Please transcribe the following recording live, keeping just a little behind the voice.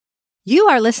You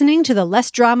are listening to the Less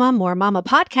Drama, More Mama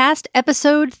podcast,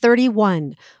 episode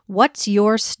 31. What's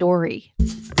your story?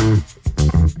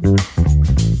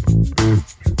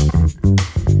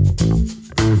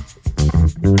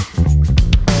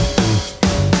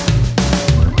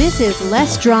 This is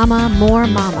Less Drama, More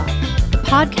Mama, the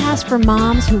podcast for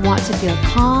moms who want to feel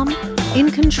calm, in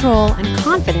control, and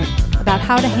confident about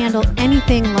how to handle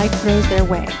anything life throws their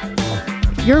way.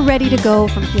 If you're ready to go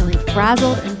from feeling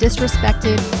frazzled and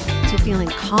disrespected to feeling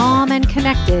calm and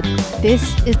connected, this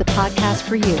is the podcast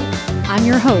for you. I'm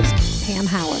your host, Pam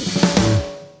Howard.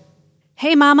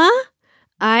 Hey, Mama.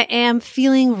 I am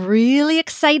feeling really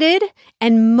excited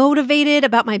and motivated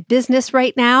about my business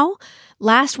right now.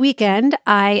 Last weekend,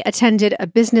 I attended a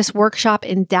business workshop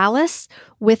in Dallas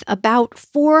with about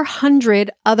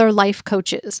 400 other life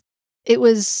coaches. It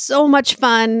was so much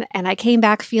fun, and I came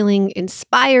back feeling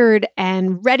inspired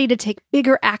and ready to take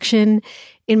bigger action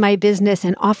in my business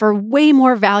and offer way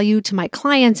more value to my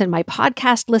clients and my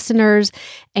podcast listeners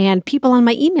and people on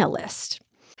my email list.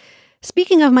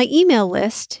 Speaking of my email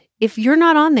list, if you're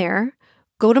not on there,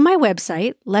 go to my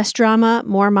website,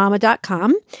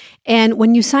 lessdramamoremama.com, and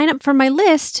when you sign up for my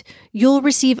list, you'll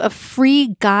receive a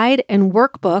free guide and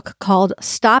workbook called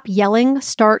Stop Yelling,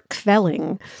 Start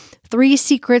Quelling: 3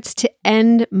 Secrets to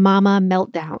End Mama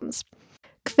Meltdowns.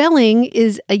 Quelling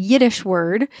is a Yiddish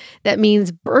word that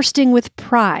means bursting with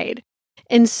pride.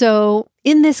 And so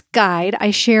in this guide, I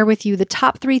share with you the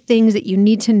top 3 things that you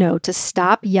need to know to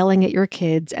stop yelling at your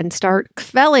kids and start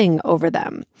quelling over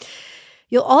them.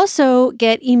 You'll also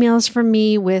get emails from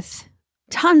me with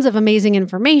tons of amazing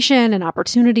information and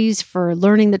opportunities for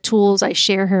learning the tools I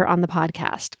share here on the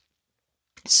podcast.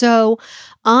 So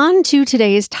on to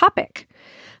today's topic.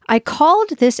 I called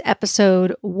this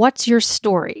episode, What's Your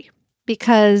Story?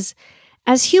 Because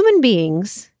as human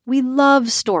beings, we love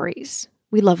stories.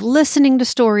 We love listening to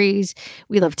stories.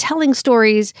 We love telling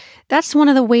stories. That's one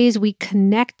of the ways we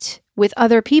connect with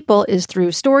other people is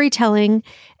through storytelling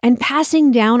and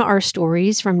passing down our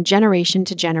stories from generation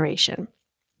to generation.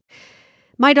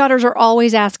 My daughters are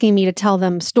always asking me to tell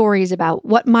them stories about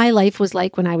what my life was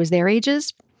like when I was their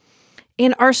ages.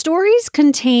 And our stories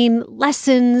contain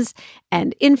lessons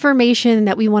and information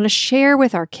that we want to share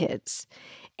with our kids.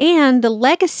 And the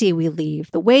legacy we leave,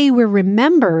 the way we're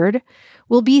remembered,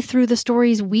 will be through the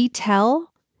stories we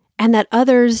tell and that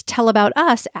others tell about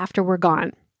us after we're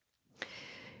gone.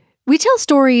 We tell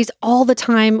stories all the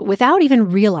time without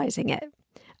even realizing it,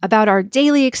 about our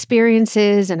daily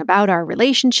experiences and about our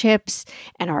relationships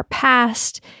and our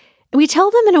past. And we tell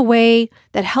them in a way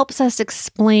that helps us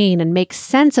explain and make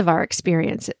sense of our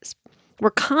experiences.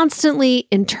 We're constantly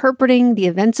interpreting the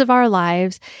events of our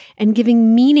lives and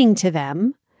giving meaning to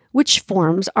them, which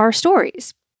forms our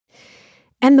stories.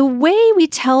 And the way we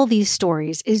tell these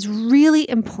stories is really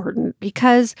important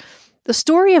because the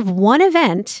story of one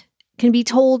event can be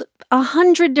told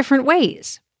 100 different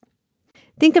ways.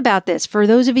 Think about this. For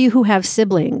those of you who have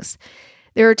siblings,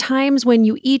 there are times when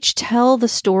you each tell the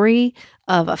story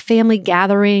of a family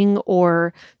gathering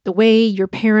or the way your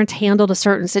parents handled a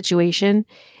certain situation,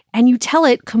 and you tell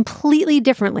it completely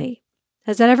differently.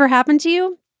 Has that ever happened to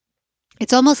you?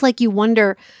 It's almost like you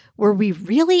wonder, were we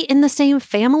really in the same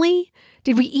family?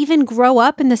 Did we even grow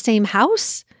up in the same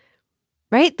house?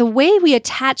 Right? The way we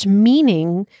attach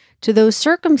meaning to those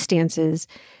circumstances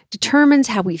determines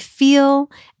how we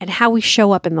feel and how we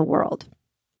show up in the world.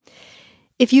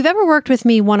 If you've ever worked with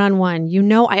me one-on-one, you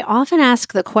know I often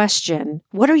ask the question,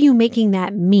 what are you making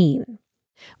that mean?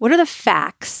 What are the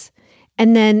facts?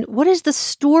 And then what is the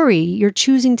story you're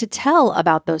choosing to tell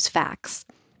about those facts?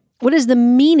 What is the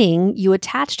meaning you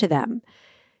attach to them?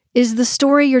 Is the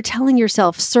story you're telling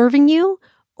yourself serving you,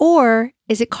 or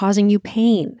is it causing you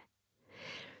pain?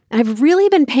 I've really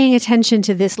been paying attention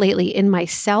to this lately in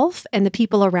myself and the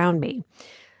people around me.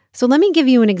 So let me give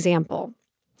you an example.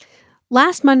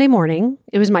 Last Monday morning,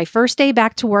 it was my first day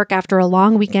back to work after a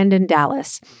long weekend in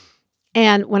Dallas.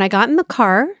 And when I got in the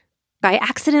car, I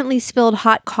accidentally spilled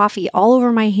hot coffee all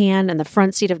over my hand and the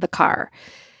front seat of the car.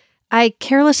 I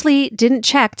carelessly didn't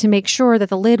check to make sure that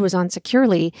the lid was on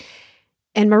securely,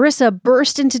 and Marissa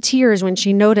burst into tears when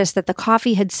she noticed that the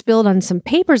coffee had spilled on some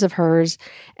papers of hers,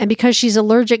 and because she's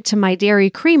allergic to my dairy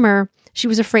creamer, she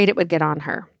was afraid it would get on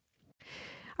her.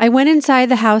 I went inside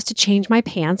the house to change my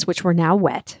pants, which were now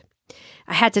wet.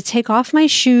 I had to take off my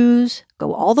shoes,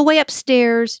 go all the way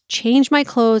upstairs, change my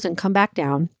clothes, and come back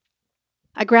down.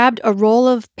 I grabbed a roll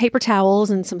of paper towels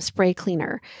and some spray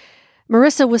cleaner.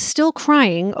 Marissa was still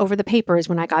crying over the papers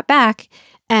when I got back,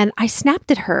 and I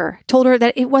snapped at her, told her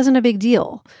that it wasn't a big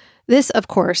deal. This, of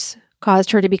course,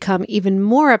 caused her to become even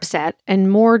more upset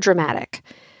and more dramatic.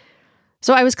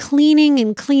 So I was cleaning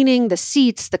and cleaning the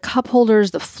seats, the cup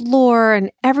holders, the floor,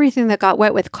 and everything that got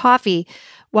wet with coffee,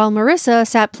 while Marissa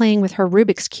sat playing with her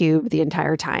Rubik's Cube the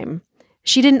entire time.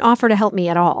 She didn't offer to help me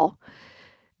at all.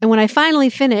 And when I finally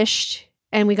finished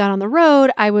and we got on the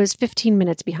road, I was 15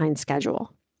 minutes behind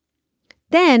schedule.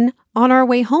 Then, on our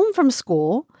way home from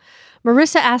school,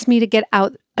 Marissa asked me to get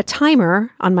out a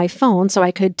timer on my phone so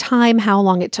I could time how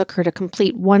long it took her to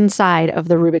complete one side of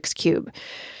the Rubik's Cube.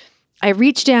 I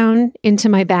reached down into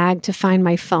my bag to find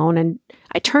my phone, and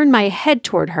I turned my head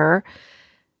toward her,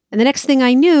 and the next thing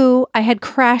I knew, I had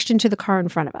crashed into the car in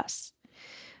front of us.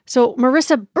 So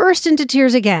Marissa burst into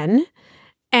tears again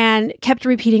and kept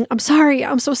repeating, "I'm sorry,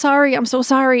 I'm so sorry, I'm so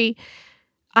sorry."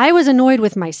 I was annoyed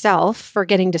with myself for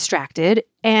getting distracted,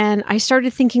 and I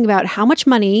started thinking about how much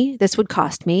money this would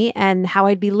cost me and how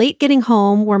I'd be late getting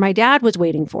home where my dad was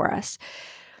waiting for us.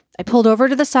 I pulled over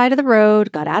to the side of the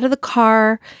road, got out of the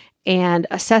car, and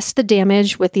assessed the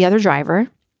damage with the other driver.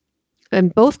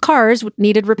 And both cars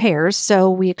needed repairs, so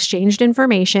we exchanged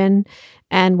information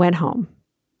and went home.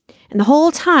 And the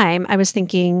whole time I was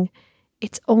thinking,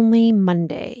 it's only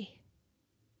Monday.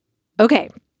 Okay,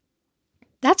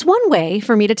 that's one way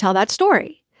for me to tell that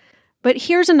story. But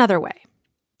here's another way.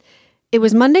 It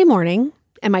was Monday morning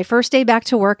and my first day back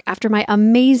to work after my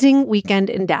amazing weekend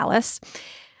in Dallas.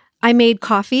 I made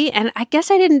coffee, and I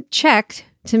guess I didn't check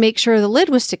to make sure the lid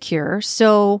was secure.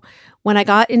 So when I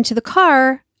got into the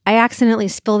car, I accidentally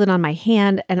spilled it on my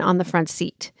hand and on the front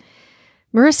seat.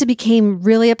 Marissa became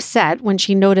really upset when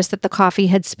she noticed that the coffee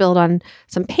had spilled on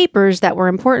some papers that were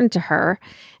important to her,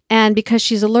 and because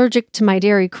she's allergic to my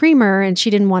dairy creamer and she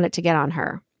didn't want it to get on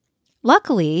her.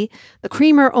 Luckily, the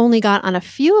creamer only got on a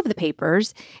few of the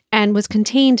papers and was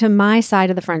contained to my side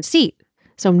of the front seat,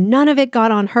 so none of it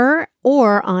got on her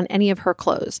or on any of her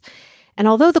clothes. And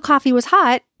although the coffee was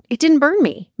hot, it didn't burn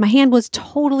me. My hand was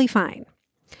totally fine.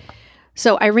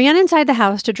 So I ran inside the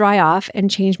house to dry off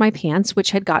and change my pants,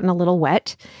 which had gotten a little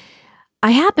wet.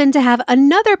 I happened to have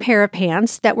another pair of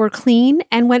pants that were clean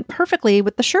and went perfectly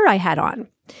with the shirt I had on.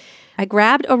 I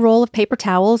grabbed a roll of paper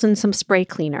towels and some spray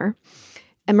cleaner,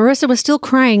 and Marissa was still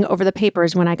crying over the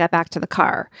papers when I got back to the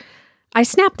car. I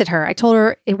snapped at her. I told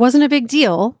her it wasn't a big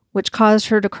deal, which caused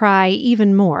her to cry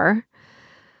even more.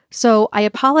 So I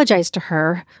apologized to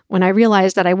her when I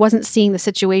realized that I wasn't seeing the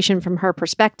situation from her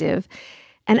perspective,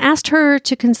 and asked her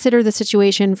to consider the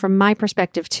situation from my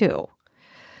perspective too.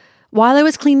 While I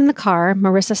was cleaning the car,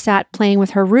 Marissa sat playing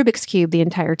with her Rubik's Cube the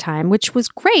entire time, which was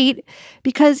great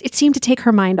because it seemed to take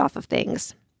her mind off of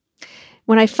things.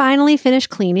 When I finally finished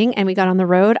cleaning and we got on the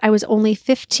road, I was only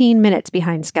 15 minutes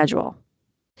behind schedule.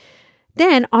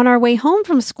 Then, on our way home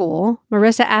from school,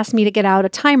 Marissa asked me to get out a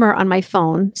timer on my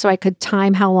phone so I could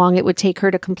time how long it would take her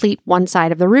to complete one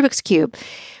side of the Rubik's Cube.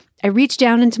 I reached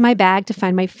down into my bag to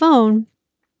find my phone,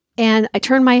 and I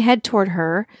turned my head toward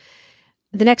her.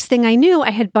 The next thing I knew,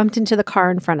 I had bumped into the car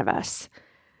in front of us.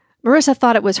 Marissa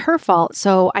thought it was her fault,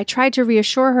 so I tried to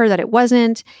reassure her that it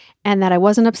wasn't and that I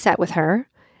wasn't upset with her.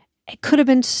 It could have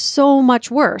been so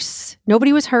much worse.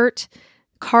 Nobody was hurt.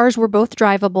 Cars were both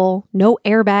drivable. No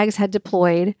airbags had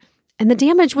deployed, and the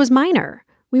damage was minor.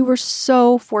 We were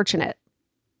so fortunate.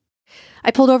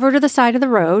 I pulled over to the side of the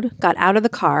road, got out of the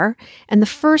car, and the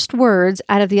first words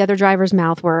out of the other driver's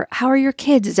mouth were, "How are your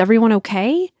kids? Is everyone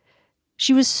okay?"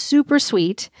 She was super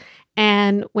sweet,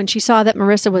 and when she saw that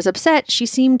Marissa was upset, she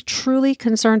seemed truly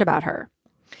concerned about her.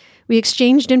 We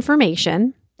exchanged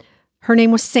information. Her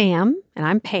name was Sam, and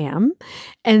I'm Pam.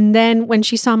 And then when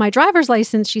she saw my driver's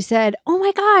license, she said, "Oh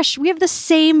my gosh, we have the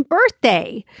same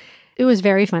birthday." It was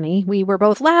very funny. We were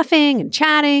both laughing and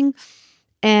chatting.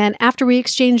 And after we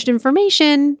exchanged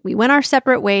information, we went our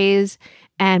separate ways,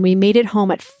 and we made it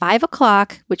home at 5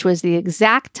 o'clock, which was the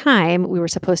exact time we were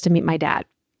supposed to meet my dad.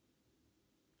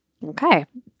 Okay,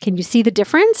 can you see the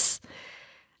difference?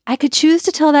 I could choose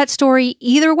to tell that story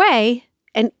either way,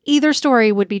 and either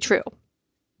story would be true.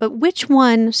 But which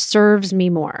one serves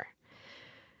me more?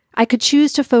 I could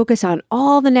choose to focus on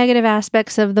all the negative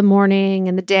aspects of the morning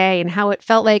and the day and how it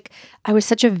felt like I was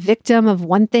such a victim of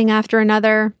one thing after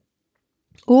another.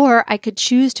 Or I could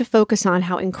choose to focus on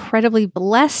how incredibly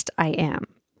blessed I am.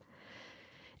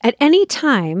 At any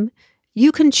time,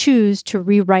 you can choose to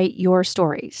rewrite your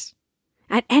stories.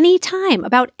 At any time,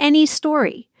 about any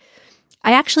story.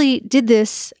 I actually did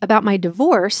this about my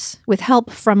divorce with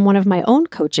help from one of my own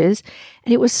coaches,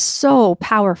 and it was so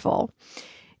powerful.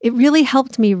 It really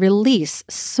helped me release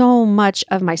so much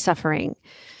of my suffering.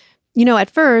 You know, at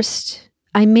first,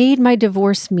 I made my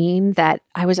divorce mean that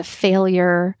I was a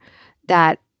failure,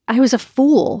 that I was a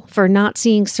fool for not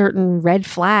seeing certain red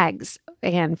flags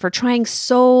and for trying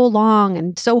so long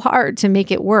and so hard to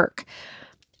make it work.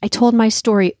 I told my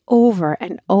story over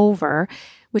and over,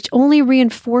 which only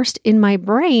reinforced in my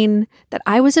brain that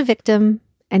I was a victim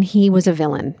and he was a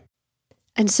villain.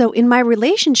 And so in my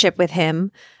relationship with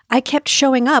him, I kept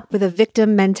showing up with a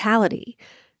victim mentality.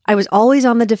 I was always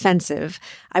on the defensive.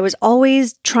 I was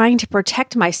always trying to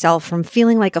protect myself from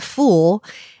feeling like a fool.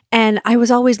 And I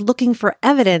was always looking for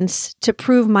evidence to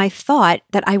prove my thought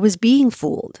that I was being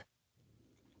fooled.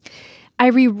 I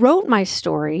rewrote my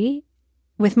story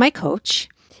with my coach,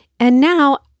 and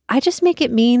now I just make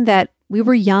it mean that we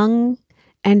were young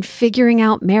and figuring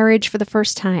out marriage for the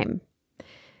first time,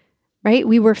 right?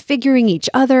 We were figuring each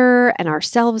other and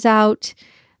ourselves out.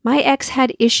 My ex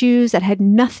had issues that had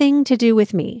nothing to do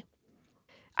with me.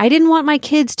 I didn't want my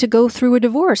kids to go through a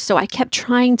divorce, so I kept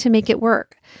trying to make it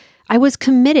work. I was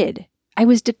committed. I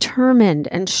was determined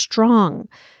and strong.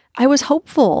 I was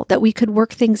hopeful that we could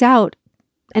work things out.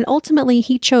 And ultimately,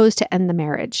 he chose to end the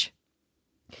marriage.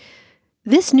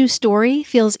 This new story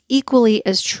feels equally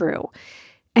as true.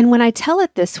 And when I tell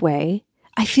it this way,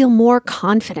 I feel more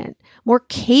confident, more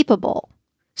capable,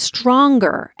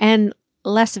 stronger, and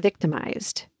less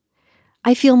victimized.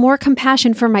 I feel more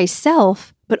compassion for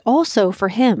myself, but also for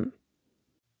him.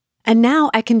 And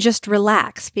now I can just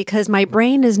relax because my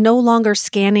brain is no longer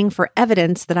scanning for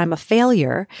evidence that I'm a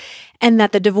failure and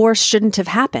that the divorce shouldn't have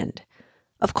happened.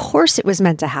 Of course it was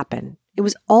meant to happen. It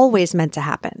was always meant to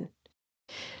happen.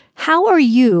 How are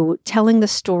you telling the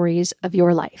stories of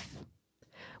your life?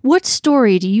 What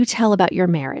story do you tell about your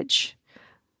marriage?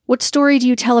 What story do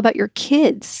you tell about your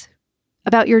kids,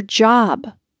 about your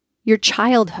job, your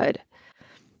childhood?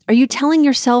 Are you telling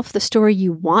yourself the story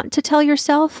you want to tell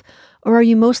yourself, or are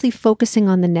you mostly focusing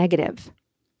on the negative?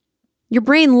 Your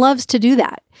brain loves to do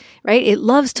that, right? It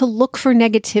loves to look for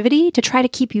negativity to try to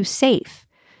keep you safe.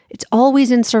 It's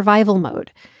always in survival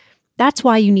mode. That's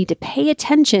why you need to pay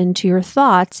attention to your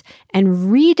thoughts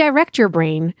and redirect your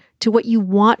brain to what you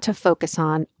want to focus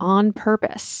on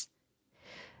purpose.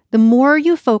 The more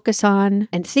you focus on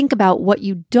and think about what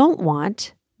you don't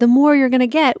want, the more you're going to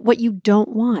get what you don't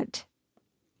want.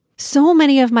 So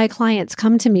many of my clients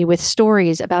come to me with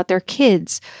stories about their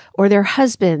kids or their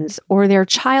husbands or their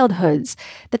childhoods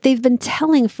that they've been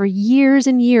telling for years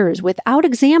and years without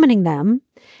examining them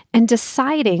and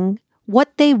deciding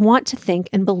what they want to think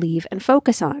and believe and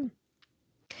focus on.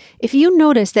 If you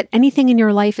notice that anything in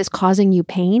your life is causing you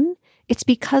pain, it's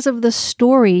because of the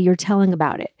story you're telling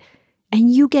about it,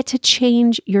 and you get to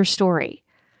change your story.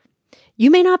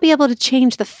 You may not be able to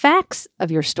change the facts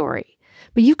of your story,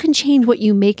 but you can change what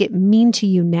you make it mean to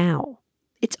you now.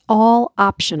 It's all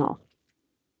optional.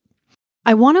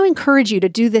 I want to encourage you to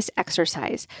do this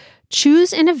exercise.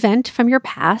 Choose an event from your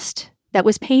past that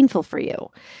was painful for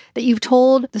you, that you've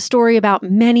told the story about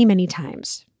many, many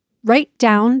times. Write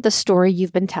down the story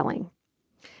you've been telling.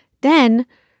 Then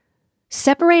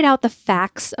separate out the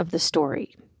facts of the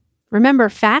story. Remember,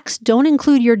 facts don't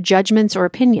include your judgments or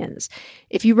opinions.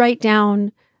 If you write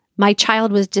down, "My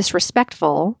child was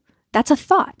disrespectful," that's a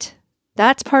thought.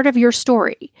 That's part of your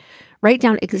story. Write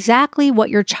down exactly what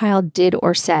your child did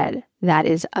or said. That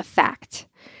is a fact.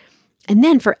 And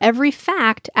then for every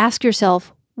fact, ask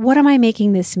yourself, what am I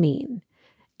making this mean?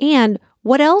 And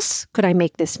what else could I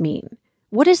make this mean?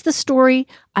 What is the story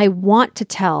I want to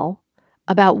tell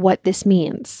about what this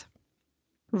means?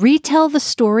 Retell the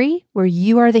story where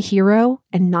you are the hero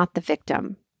and not the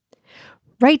victim.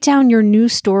 Write down your new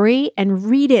story and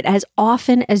read it as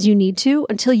often as you need to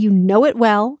until you know it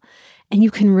well and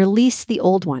you can release the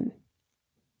old one.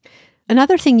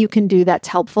 Another thing you can do that's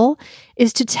helpful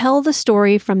is to tell the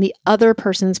story from the other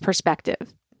person's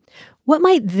perspective. What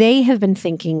might they have been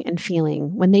thinking and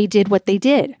feeling when they did what they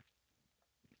did?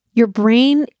 Your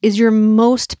brain is your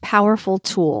most powerful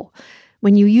tool.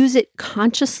 When you use it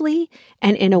consciously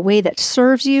and in a way that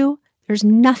serves you, there's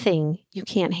nothing you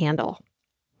can't handle.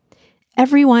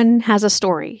 Everyone has a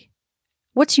story.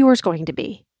 What's yours going to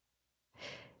be?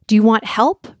 Do you want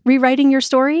help rewriting your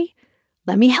story?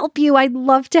 Let me help you. I'd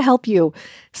love to help you.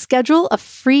 Schedule a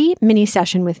free mini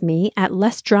session with me at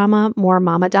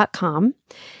lessdramamoremama.com.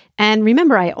 And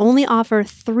remember, I only offer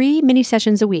 3 mini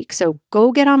sessions a week, so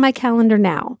go get on my calendar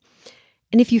now.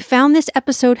 And if you found this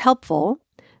episode helpful,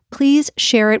 please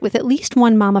share it with at least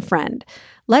one mama friend.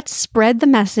 Let's spread the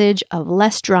message of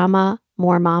less drama,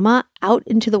 more mama out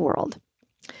into the world.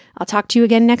 I'll talk to you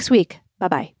again next week.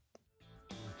 Bye-bye.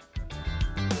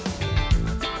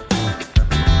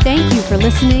 Thank you for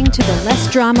listening to the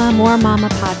Less Drama, More Mama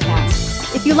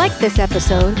podcast. If you liked this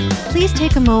episode, please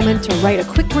take a moment to write a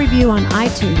quick review on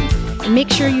iTunes and make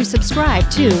sure you subscribe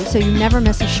too so you never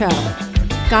miss a show.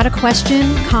 Got a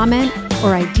question, comment,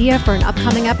 or idea for an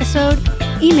upcoming episode?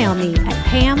 email me at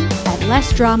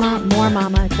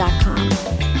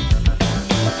pam@lessdramamoremama.com.